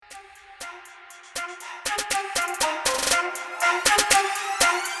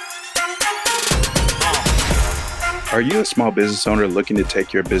Are you a small business owner looking to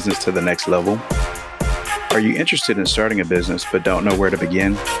take your business to the next level? Are you interested in starting a business but don't know where to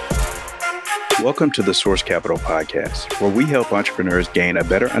begin? Welcome to the Source Capital Podcast, where we help entrepreneurs gain a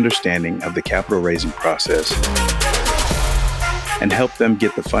better understanding of the capital raising process and help them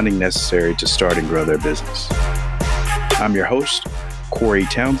get the funding necessary to start and grow their business. I'm your host, Corey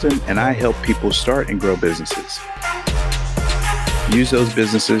Townsend, and I help people start and grow businesses. Use those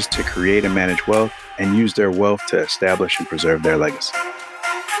businesses to create and manage wealth, and use their wealth to establish and preserve their legacy.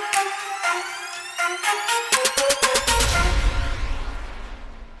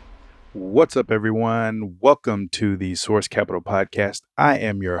 What's up, everyone? Welcome to the Source Capital Podcast. I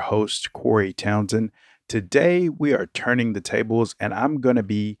am your host, Corey Townsend. Today, we are turning the tables, and I'm going to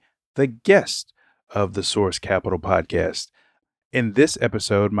be the guest of the Source Capital Podcast. In this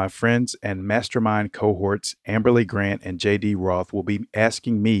episode, my friends and mastermind cohorts, Amberly Grant and JD Roth, will be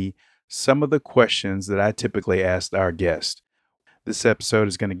asking me some of the questions that I typically ask our guests. This episode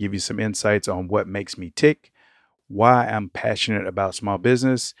is going to give you some insights on what makes me tick, why I'm passionate about small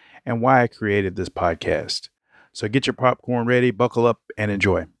business, and why I created this podcast. So get your popcorn ready, buckle up, and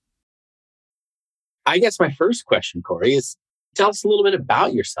enjoy. I guess my first question, Corey, is tell us a little bit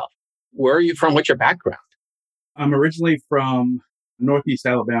about yourself. Where are you from? What's your background? I'm originally from Northeast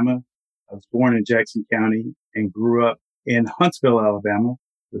Alabama. I was born in Jackson County and grew up in Huntsville, Alabama,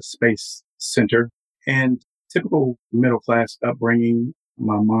 the Space Center, and typical middle-class upbringing.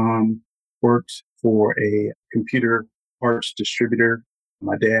 My mom worked for a computer parts distributor.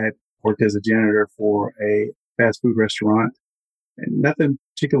 My dad worked as a janitor for a fast food restaurant. And nothing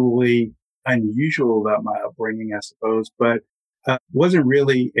particularly unusual about my upbringing, I suppose, but I wasn't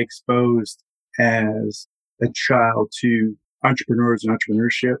really exposed as a child to entrepreneurs and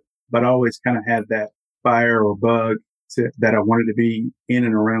entrepreneurship, but I always kind of had that fire or bug that I wanted to be in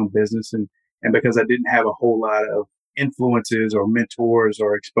and around business. And because I didn't have a whole lot of influences or mentors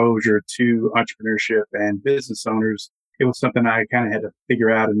or exposure to entrepreneurship and business owners, it was something I kind of had to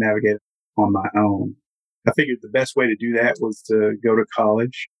figure out and navigate on my own. I figured the best way to do that was to go to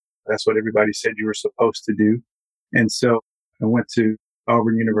college. That's what everybody said you were supposed to do. And so I went to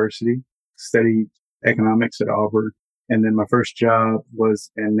Auburn University, studied economics at Auburn. And then my first job was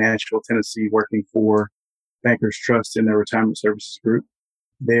in Nashville, Tennessee, working for Bankers Trust in their retirement services group.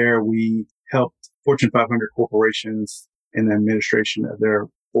 There we helped Fortune 500 corporations in the administration of their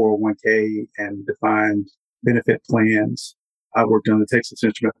 401k and defined benefit plans. I worked on the Texas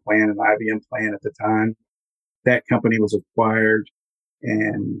Instrument plan and IBM plan at the time. That company was acquired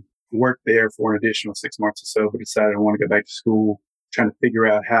and worked there for an additional 6 months or so, but decided I want to go back to school, trying to figure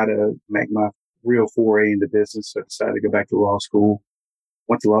out how to make my real foray into business. So I decided to go back to law school.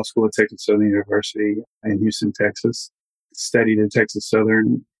 Went to law school at Texas Southern University in Houston, Texas. Studied in Texas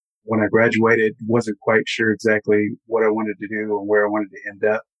Southern. When I graduated, wasn't quite sure exactly what I wanted to do and where I wanted to end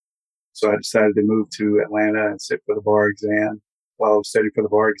up. So I decided to move to Atlanta and sit for the bar exam. While I was studying for the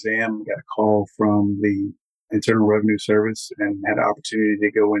bar exam, I got a call from the Internal Revenue Service and had an opportunity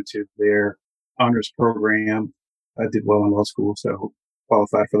to go into their honors program. I did well in law school, so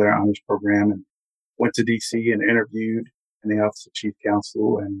qualified for their honors program and went to DC and interviewed in the Office of Chief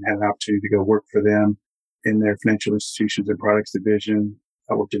Counsel and had an opportunity to go work for them in their financial institutions and products division.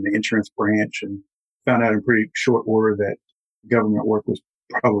 I worked in the insurance branch and found out in pretty short order that government work was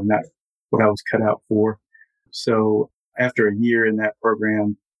probably not what I was cut out for. So after a year in that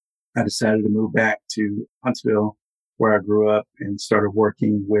program, I decided to move back to Huntsville, where I grew up, and started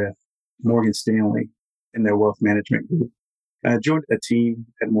working with Morgan Stanley in their wealth management group. I joined a team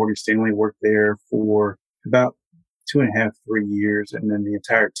at Morgan Stanley, worked there for about 2.5, 3 years, and then the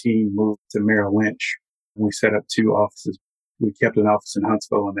entire team moved to Merrill Lynch. We set up 2 offices. We kept an office in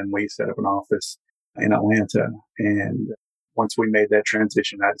Huntsville, and then we set up an office in Atlanta. And once we made that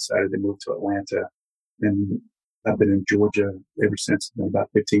transition, I decided to move to Atlanta. And I've been in Georgia ever since. It's been about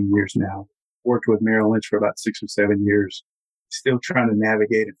 15 years now. Worked with Merrill Lynch for about 6 or 7 years. Still trying to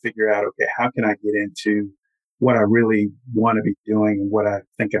navigate and figure out, okay, how can I get into what I really want to be doing and what I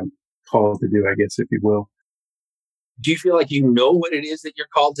think I'm called to do, I guess, if you will. Do you feel like you know what it is that you're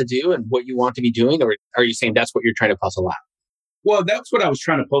called to do and what you want to be doing? Or are you saying that's what you're trying to puzzle out? Well, that's what I was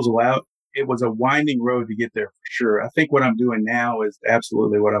trying to puzzle out. It was a winding road to get there for sure. I think what I'm doing now is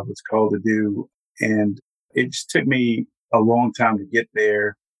absolutely what I was called to do. And it just took me a long time to get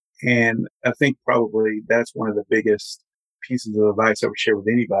there. And I think probably that's one of the biggest pieces of advice I would share with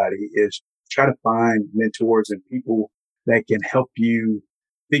anybody is try to find mentors and people that can help you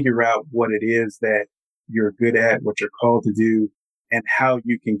figure out what it is that you're good at, what you're called to do, and how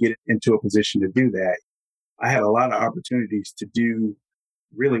you can get into a position to do that. I had a lot of opportunities to do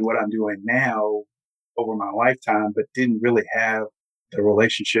really what I'm doing now over my lifetime, but didn't really have the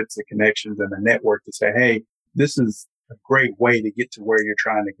relationships, the connections, and the network to say, hey, this is a great way to get to where you're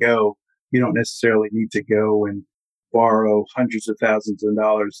trying to go. You don't necessarily need to go and borrow hundreds of thousands of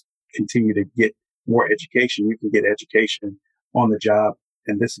dollars, continue to get more education. You can get education on the job,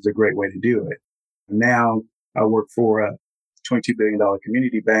 and this is a great way to do it. Now I work for a $22 billion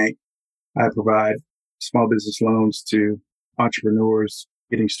community bank. I provide small business loans to entrepreneurs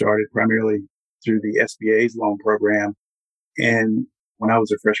getting started primarily through the SBA's loan program. And when I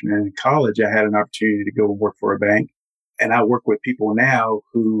was a freshman in college, I had an opportunity to go and work for a bank. And I work with people now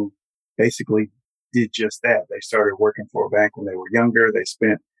who basically did just that. They started working for a bank when they were younger. They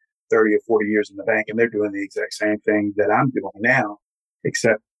spent 30 or 40 years in the bank, and they're doing the exact same thing that I'm doing now,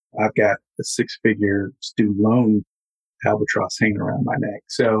 except I've got a 6-figure student loan albatross hanging around my neck.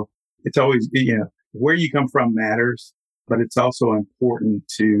 So it's always, where you come from matters, but it's also important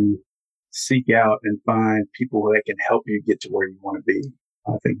to seek out and find people that can help you get to where you want to be.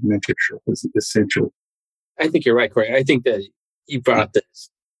 I think mentorship is essential. I think you're right, Corey. I think that you brought up this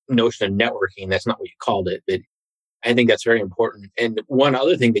notion of networking. That's not what you called it, but I think that's very important. And one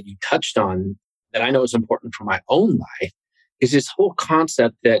other thing that you touched on that I know is important for my own life is this whole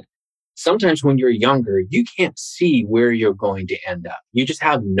concept that sometimes when you're younger, you can't see where you're going to end up. You just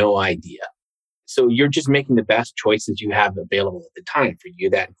have no idea. So you're just making the best choices you have available at the time. For you,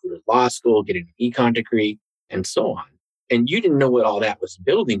 that included law school, getting an econ degree, and so on. And you didn't know what all that was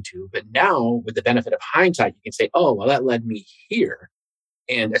building to. But now, with the benefit of hindsight, you can say, oh, well, that led me here.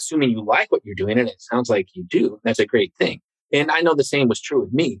 And assuming you like what you're doing, and it sounds like you do, that's a great thing. And I know the same was true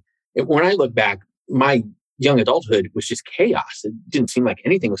with me. When I look back, my young adulthood was just chaos. It didn't seem like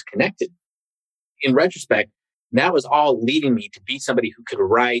anything was connected. In retrospect, that was all leading me to be somebody who could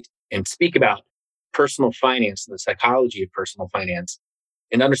write and speak about personal finance and the psychology of personal finance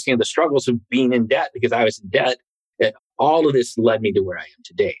and understand the struggles of being in debt because I was in debt. That all of this led me to where I am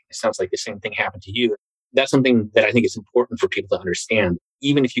today. It sounds like the same thing happened to you. That's something that I think is important for people to understand.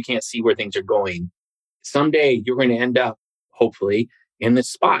 Even if you can't see where things are going, someday you're going to end up, hopefully, in this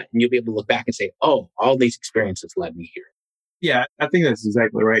spot. And you'll be able to look back and say, oh, all these experiences led me here. Yeah, I think that's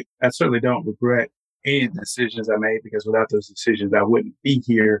exactly right. I certainly don't regret any of the decisions I made because without those decisions, I wouldn't be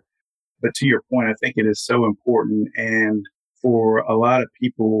here. But to your point, I think it is so important. And for a lot of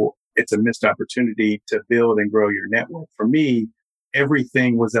people, it's a missed opportunity to build and grow your network. For me,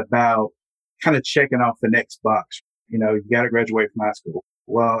 everything was about kind of checking off the next box. You got to graduate from high school.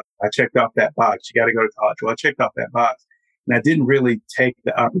 Well, I checked off that box. You got to go to college. Well, I checked off that box. And I didn't really take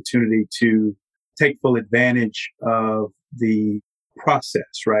the opportunity to take full advantage of the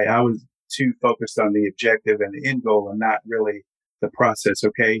process, right? I was too focused on the objective and the end goal and not really the process.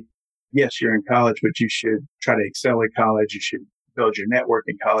 Okay. Yes, you're in college, but you should try to excel at college. You should build your network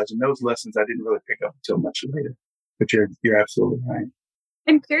in college. And those lessons I didn't really pick up until much later. But you're absolutely right.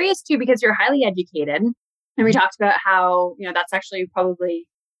 I'm curious too, because you're highly educated. And we talked about how, that's actually probably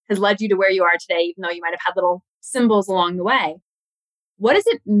has led you to where you are today, even though you might have had little symbols along the way. What has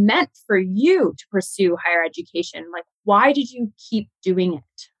it meant for you to pursue higher education? Like, why did you keep doing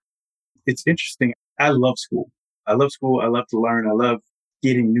it? It's interesting. I love school. I love school. I love to learn. I love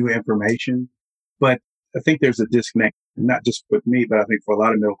getting new information. But I think there's a disconnect, not just with me, but I think for a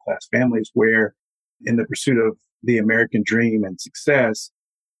lot of middle class families where in the pursuit of the American dream and success,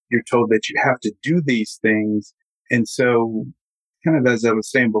 you're told that you have to do these things. And so kind of as I was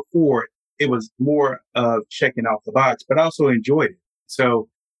saying before, it was more of checking off the box, but I also enjoyed it. So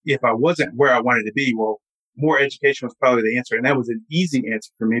if I wasn't where I wanted to be, well, more education was probably the answer. And that was an easy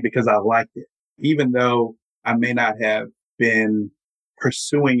answer for me because I liked it, even though I may not have been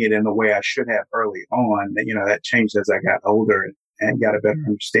pursuing it in the way I should have early on. That changed as I got older and got a better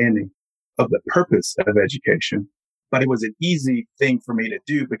understanding of the purpose of education. But it was an easy thing for me to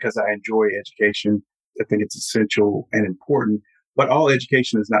do because I enjoy education. I think it's essential and important. But all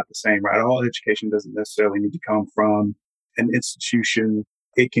education is not the same, right? All education doesn't necessarily need to come from an institution.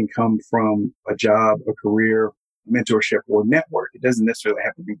 It can come from a job, a career, mentorship, or network. It doesn't necessarily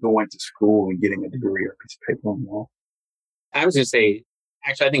have to be going to school and getting a degree or a piece of paper on the wall. I was going to say,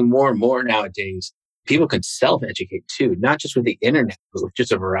 actually, I think more and more nowadays, people can self-educate too, not just with the internet, but with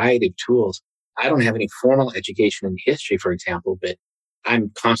just a variety of tools. I don't have any formal education in history, for example, but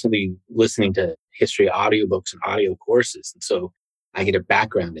I'm constantly listening to history audiobooks and audio courses. And so I get a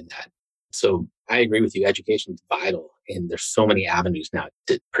background in that. So I agree with you. Education is vital. And there's so many avenues now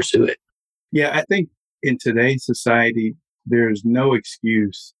to pursue it. Yeah, I think in today's society, there's no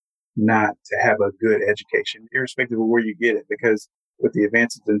excuse not to have a good education, irrespective of where you get it, because with the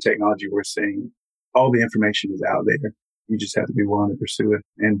advances in technology we're seeing, all the information is out there. You just have to be willing to pursue it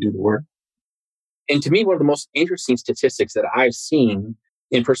and do the work. And to me, one of the most interesting statistics that I've seen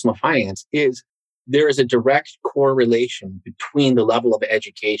in personal finance is there is a direct correlation between the level of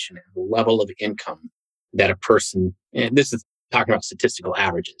education and the level of income that a person, and this is talking about statistical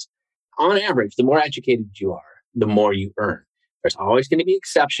averages. On average, the more educated you are, the more you earn. There's always going to be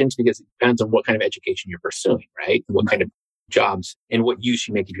exceptions because it depends on what kind of education you're pursuing, right? What kind of jobs and what use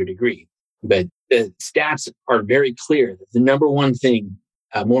you make of your degree. But the stats are very clear that the number one thing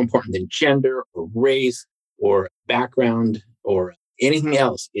more important than gender or race or background or anything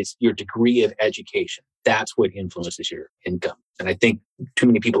else is your degree of education. That's what influences your income. And I think too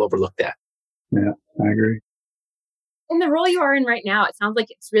many people overlook that. Yeah, I agree. In the role you are in right now, it sounds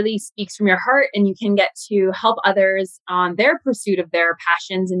like it really speaks from your heart and you can get to help others on their pursuit of their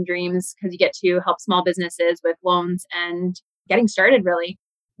passions and dreams because you get to help small businesses with loans and getting started, really.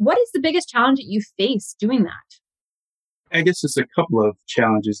 What is the biggest challenge that you face doing that? I guess it's a couple of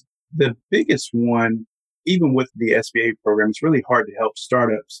challenges. The biggest one, even with the SBA program, it's really hard to help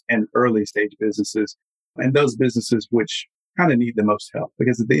startups and early stage businesses and those businesses which kind of need the most help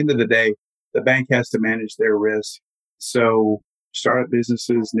because at the end of the day, the bank has to manage their risk. So startup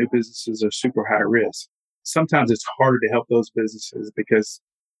businesses, new businesses are super high risk. Sometimes it's harder to help those businesses because,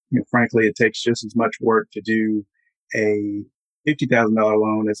 frankly, it takes just as much work to do a $50,000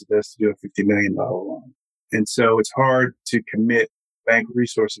 loan as it does to do a $50 million loan. And so it's hard to commit bank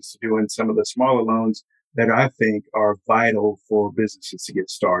resources to doing some of the smaller loans that I think are vital for businesses to get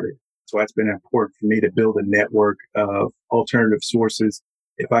started. So it's been important for me to build a network of alternative sources.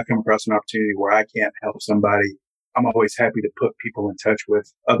 If I come across an opportunity where I can't help somebody, I'm always happy to put people in touch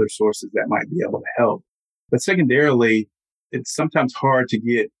with other sources that might be able to help. But secondarily, it's sometimes hard to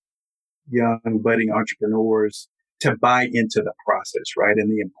get young budding entrepreneurs to buy into the process, right?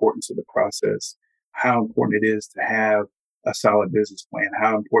 And the importance of the process, how important it is to have a solid business plan,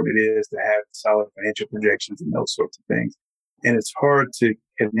 how important it is to have solid financial projections and those sorts of things. And it's hard to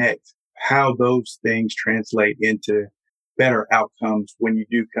connect how those things translate into better outcomes when you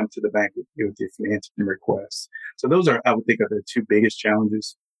do come to the bank with your financing requests. So those are, I would think, are the two biggest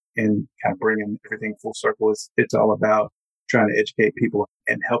challenges in kind of bringing everything full circle. It's all about trying to educate people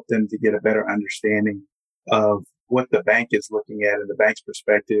and help them to get a better understanding of what the bank is looking at and the bank's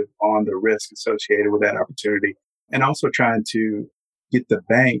perspective on the risk associated with that opportunity. And also trying to get the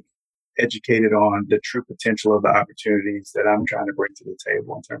bank educated on the true potential of the opportunities that I'm trying to bring to the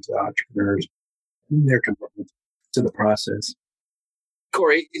table in terms of entrepreneurs and their commitment to the process.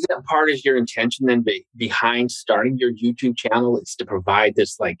 Corey, is that part of your intention then behind starting your YouTube channel is to provide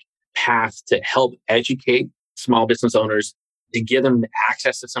this like path to help educate small business owners to give them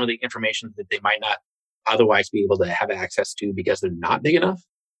access to some of the information that they might not otherwise be able to have access to because they're not big enough?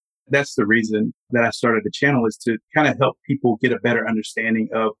 That's the reason that I started the channel is to kind of help people get a better understanding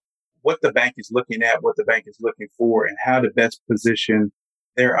of what the bank is looking at, what the bank is looking for, and how to best position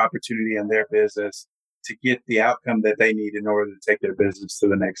their opportunity and their business to get the outcome that they need in order to take their business to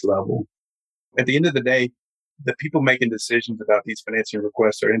the next level. At the end of the day, the people making decisions about these financing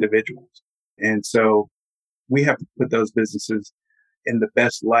requests are individuals. And so we have to put those businesses in the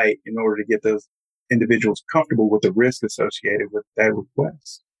best light in order to get those individuals comfortable with the risk associated with that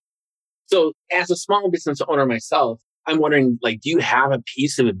request. So as a small business owner myself, I'm wondering, like, do you have a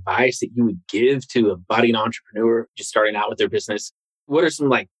piece of advice that you would give to a budding entrepreneur just starting out with their business? What are some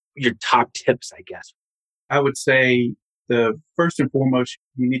like your top tips, I guess? I would say the first and foremost,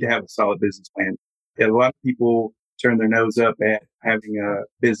 you need to have a solid business plan. A lot of people turn their nose up at having a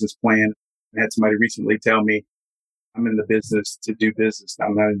business plan. I had somebody recently tell me, I'm in the business to do business.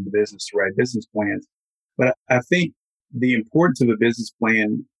 I'm not in the business to write business plans. But I think the importance of a business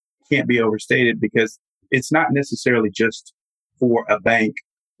plan can't be overstated because it's not necessarily just for a bank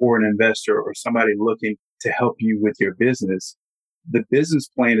or an investor or somebody looking to help you with your business. The business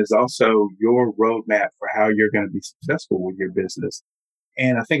plan is also your roadmap for how you're going to be successful with your business.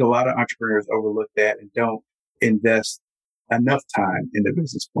 And I think a lot of entrepreneurs overlook that and don't invest enough time in the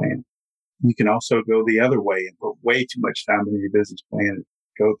business plan. You can also go the other way and put way too much time into your business plan,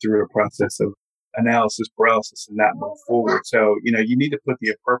 go through a process of analysis paralysis and not move forward. So, you need to put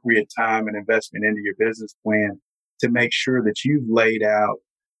the appropriate time and investment into your business plan to make sure that you've laid out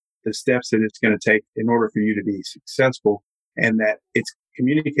the steps that it's going to take in order for you to be successful and that it's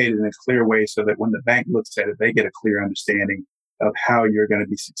communicated in a clear way so that when the bank looks at it, they get a clear understanding of how you're going to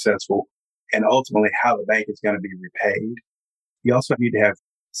be successful and ultimately how the bank is going to be repaid. You also need to have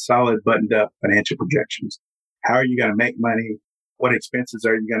solid buttoned up financial projections. How are you going to make money? What expenses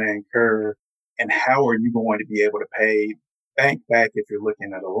are you going to incur? And how are you going to be able to pay bank back if you're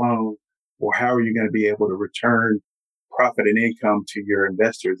looking at a loan? Or how are you going to be able to return profit and income to your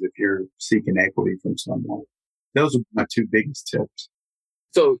investors if you're seeking equity from someone. Those are my two biggest tips.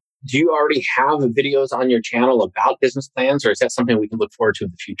 So do you already have videos on your channel about business plans, or is that something we can look forward to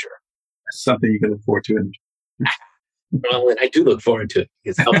in the future? That's something you can look forward to. Well, and I do look forward to it.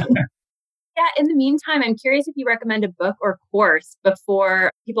 It's helpful. Yeah, in the meantime, I'm curious if you recommend a book or course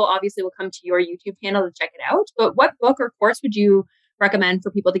before people obviously will come to your YouTube channel to check it out. But what book or course would you recommend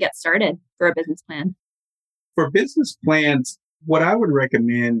for people to get started for a business plan? For business plans, what I would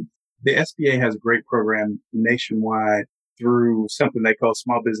recommend, the SBA has a great program nationwide through something they call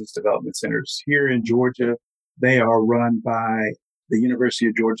Small Business Development Centers. Here in Georgia, they are run by the University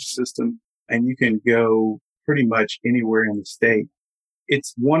of Georgia system, and you can go pretty much anywhere in the state.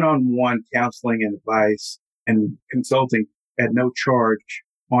 It's one-on-one counseling and advice and consulting at no charge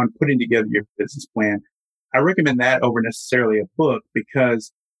on putting together your business plan. I recommend that over necessarily a book,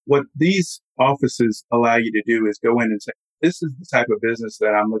 because what these offices allow you to do is go in and say, this is the type of business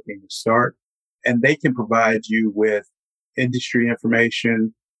that I'm looking to start. And they can provide you with industry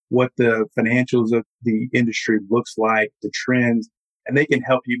information, what the financials of the industry looks like, the trends, and they can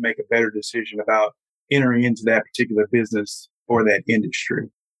help you make a better decision about entering into that particular business or that industry.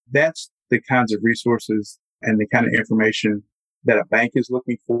 That's the kinds of resources and the kind of information that a bank is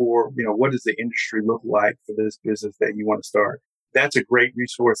looking for. What does the industry look like for this business that you want to start? That's a great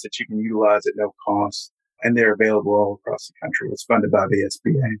resource that you can utilize at no cost, and they're available all across the country. It's funded by the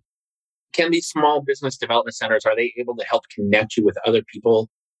SBA. Can these small business development centers, are they able to help connect you with other people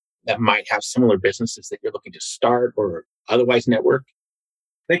that might have similar businesses that you're looking to start or otherwise network?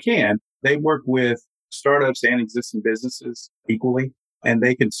 They can. They work with startups and existing businesses equally, and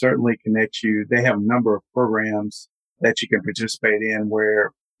they can certainly connect you. They have a number of programs that you can participate in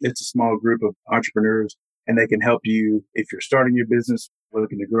where it's a small group of entrepreneurs, and they can help you if you're starting your business, or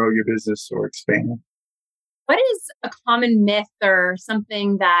looking to grow your business or expand. What is a common myth or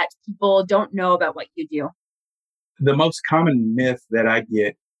something that people don't know about what you do? The most common myth that I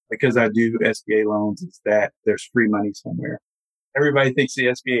get, because I do SBA loans, is that there's free money somewhere. Everybody thinks the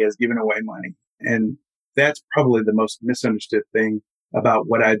SBA is giving away money. And that's probably the most misunderstood thing about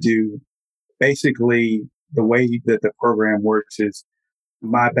what I do. Basically, the way that the program works is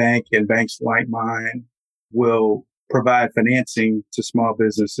my bank and banks like mine will provide financing to small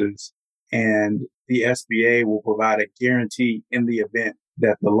businesses, and the SBA will provide a guarantee in the event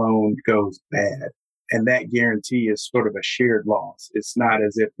that the loan goes bad. And that guarantee is sort of a shared loss. It's not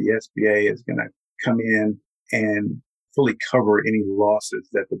as if the SBA is going to come in and fully cover any losses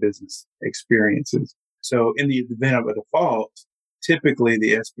that the business experiences. So in the event of a default, typically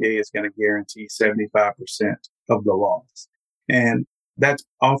the SBA is going to guarantee 75% of the loss. And that's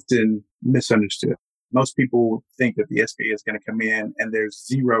often misunderstood. Most people think that the SBA is going to come in and there's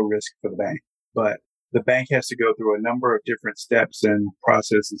zero risk for the bank. But the bank has to go through a number of different steps and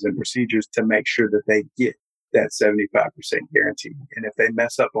processes and procedures to make sure that they get that 75% guarantee. And if they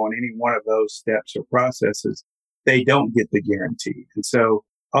mess up on any one of those steps or processes, they don't get the guarantee. And so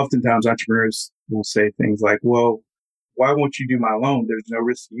oftentimes entrepreneurs will say things like, well, why won't you do my loan? There's no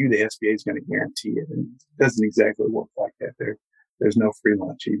risk to you. The SBA is going to guarantee it. And it doesn't exactly work like that. There's no free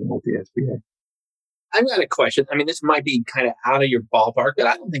lunch even with the SBA. I've got a question. I mean, this might be kind of out of your ballpark, but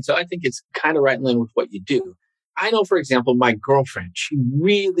I don't think so. I think it's kind of right in line with what you do. I know, for example, my girlfriend, she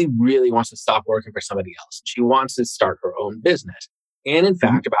really, really wants to stop working for somebody else. She wants to start her own business. And in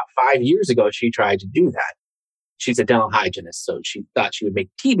fact, about 5 years ago, she tried to do that. She's a dental hygienist, so she thought she would make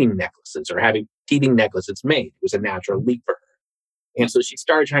teething necklaces or having teething necklaces made. It was a natural leap for her. And so she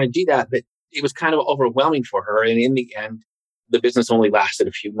started trying to do that, but it was kind of overwhelming for her. And in the end, the business only lasted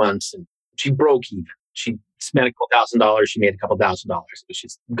a few months and she broke even. She spent a couple $1,000s. She made a couple $1,000s, but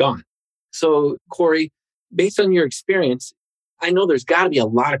she's gone. So, Corey, based on your experience, I know there's got to be a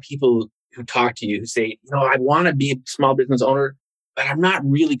lot of people who talk to you who say, I want to be a small business owner, but I'm not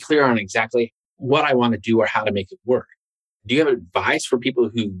really clear on exactly what I want to do or how to make it work. Do you have advice for people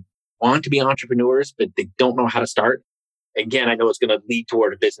who want to be entrepreneurs, but they don't know how to start? Again, I know it's going to lead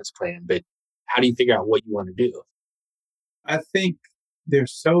toward a business plan, but how do you figure out what you want to do? I think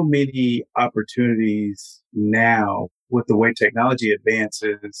there's so many opportunities now with the way technology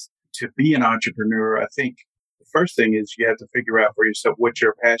advances to be an entrepreneur. I think the first thing is you have to figure out for yourself what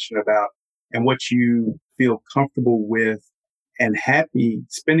you're passionate about and what you feel comfortable with and happy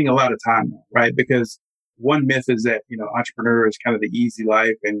spending a lot of time on, right? Because one myth is that, entrepreneur is kind of the easy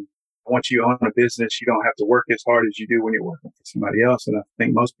life. And once you own a business, you don't have to work as hard as you do when you're working for somebody else. And I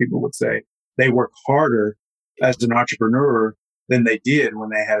think most people would say they work harder as an entrepreneur than they did when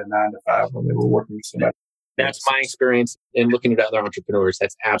they had a 9 to 5 when they were working with somebody. That's my experience in looking at other entrepreneurs.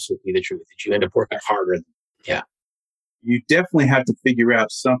 That's absolutely the truth, that you end up working harder. Yeah. you definitely have to figure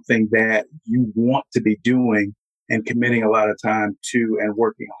out something that you want to be doing and committing a lot of time to and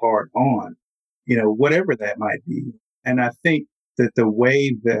working hard on, whatever that might be. And I think that the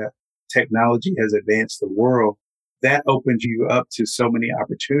way that technology has advanced the world, that opens you up to so many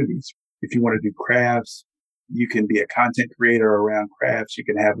opportunities. If you want to do crafts, you can be a content creator around crafts. You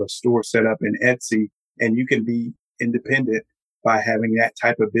can have a store set up in Etsy, and you can be independent by having that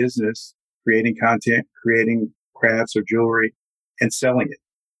type of business, creating content, creating crafts or jewelry, and selling it.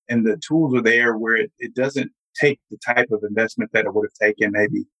 And the tools are there where it doesn't take the type of investment that it would have taken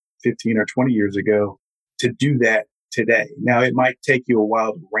maybe 15 or 20 years ago to do that today. Now, it might take you a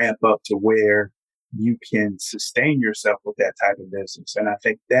while to ramp up to where you can sustain yourself with that type of business. And I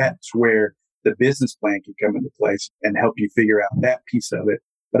think that's where the business plan can come into place and help you figure out that piece of it.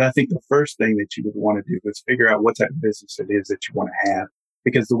 But I think the first thing that you would want to do is figure out what type of business it is that you want to have.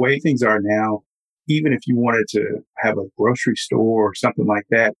 Because the way things are now, even if you wanted to have a grocery store or something like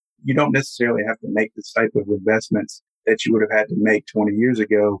that, you don't necessarily have to make the type of investments that you would have had to make 20 years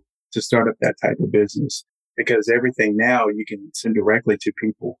ago to start up that type of business. Because everything now you can send directly to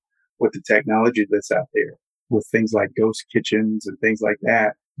people with the technology that's out there, with things like ghost kitchens and things like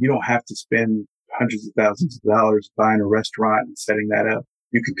that. You don't have to spend hundreds of thousands of dollars buying a restaurant and setting that up.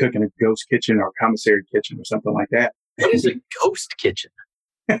 You can cook in a ghost kitchen or commissary kitchen or something like that. What is a ghost kitchen?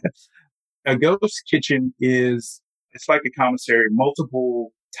 A ghost kitchen it's like a commissary.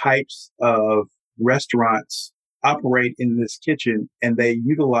 Multiple types of restaurants operate in this kitchen, and they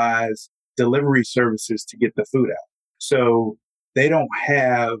utilize delivery services to get the food out. So they don't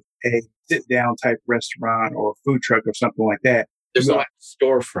have a sit-down type restaurant or food truck or something like that. There's no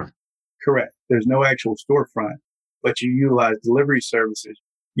storefront. Correct. There's no actual storefront, but you utilize delivery services.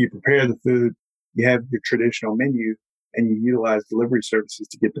 You prepare the food, you have your traditional menu, and you utilize delivery services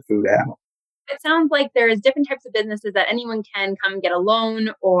to get the food out. It sounds like there's different types of businesses that anyone can come get a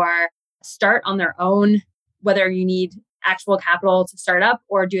loan or start on their own, whether you need actual capital to start up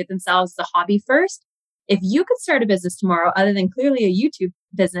or do it themselves as a hobby first. If you could start a business tomorrow, other than clearly a YouTube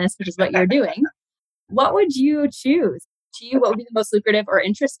business, which is what you're doing, what would you choose? To you, what would be the most lucrative or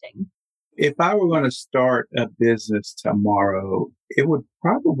interesting? If I were going to start a business tomorrow, it would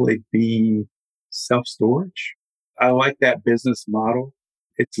probably be self-storage. I like that business model.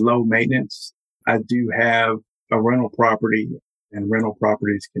 It's low maintenance. I do have a rental property, and rental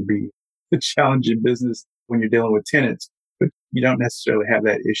properties can be a challenging business when you're dealing with tenants, but you don't necessarily have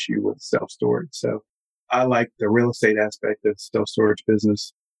that issue with self-storage. So I like the real estate aspect of self-storage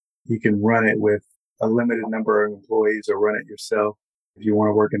business. You can run it with a limited number of employees or run it yourself if you want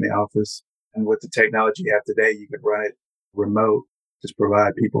to work in the office. And with the technology you have today, you can run it remote, just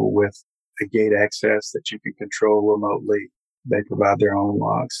provide people with a gate access that you can control remotely. They provide their own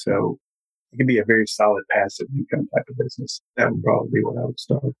logs. So it can be a very solid passive income type of business. That would probably be what I would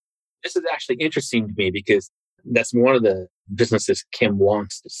start. This is actually interesting to me because that's one of the businesses Kim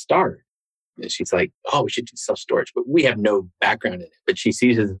wants to start. And she's like, oh, we should do self-storage, but we have no background in it. But she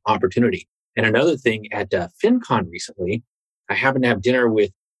sees it as an opportunity. And another thing at FinCon recently, I happened to have dinner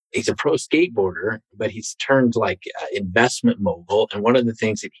with, he's a pro skateboarder, but he's turned like investment mogul. And one of the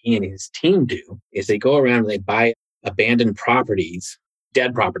things that he and his team do is they go around and they buy abandoned properties,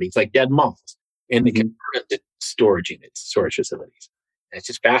 dead properties, like dead malls, and they convert them to storage units, storage facilities. And it's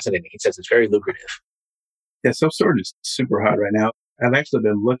just fascinating. He says it's very lucrative. Yeah, self-storage is super hot right now. I've actually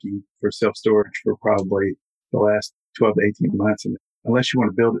been looking for self-storage for probably the last 12 to 18 months. And unless you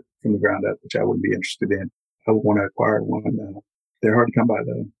want to build it from the ground up, which I wouldn't be interested in, I would want to acquire one. They're hard to come by,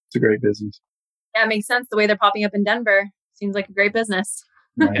 though. It's a great business. Yeah, it makes sense. The way they're popping up in Denver seems like a great business.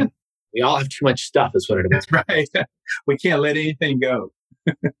 Right. We all have too much stuff, is what it is. That's right. We can't let anything go.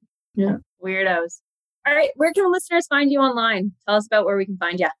 Yeah. Weirdos. All right. Where can listeners find you online? Tell us about where we can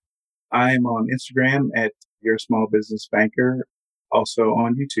find you. I'm on Instagram at Your Small Business Banker. Also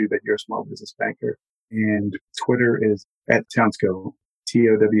on YouTube at Your Small Business Banker. And Twitter is at Townsco,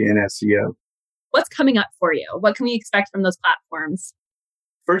 TOWNSCO. What's coming up for you? What can we expect from those platforms?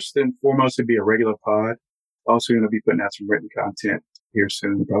 First and foremost, it'd be a regular pod. Also going to be putting out some written content here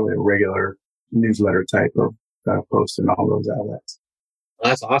soon, probably a regular newsletter type of post in all those outlets.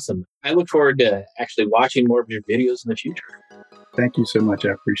 Well, that's awesome. I look forward to actually watching more of your videos in the future. Thank you so much. I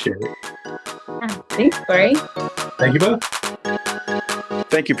appreciate it. Thanks, Corey. Thank you both.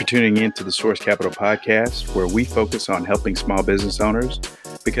 Thank you for tuning in to the Source Capital Podcast, where we focus on helping small business owners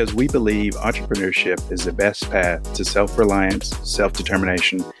because we believe entrepreneurship is the best path to self-reliance,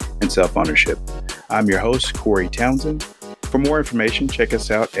 self-determination, and self-ownership. I'm your host, Corey Townsend. For more information, check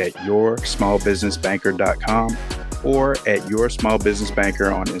us out at yoursmallbusinessbanker.com or at Your Small Business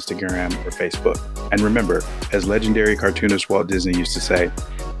Banker on Instagram or Facebook. And remember, as legendary cartoonist Walt Disney used to say,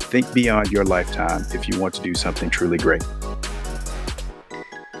 think beyond your lifetime if you want to do something truly great.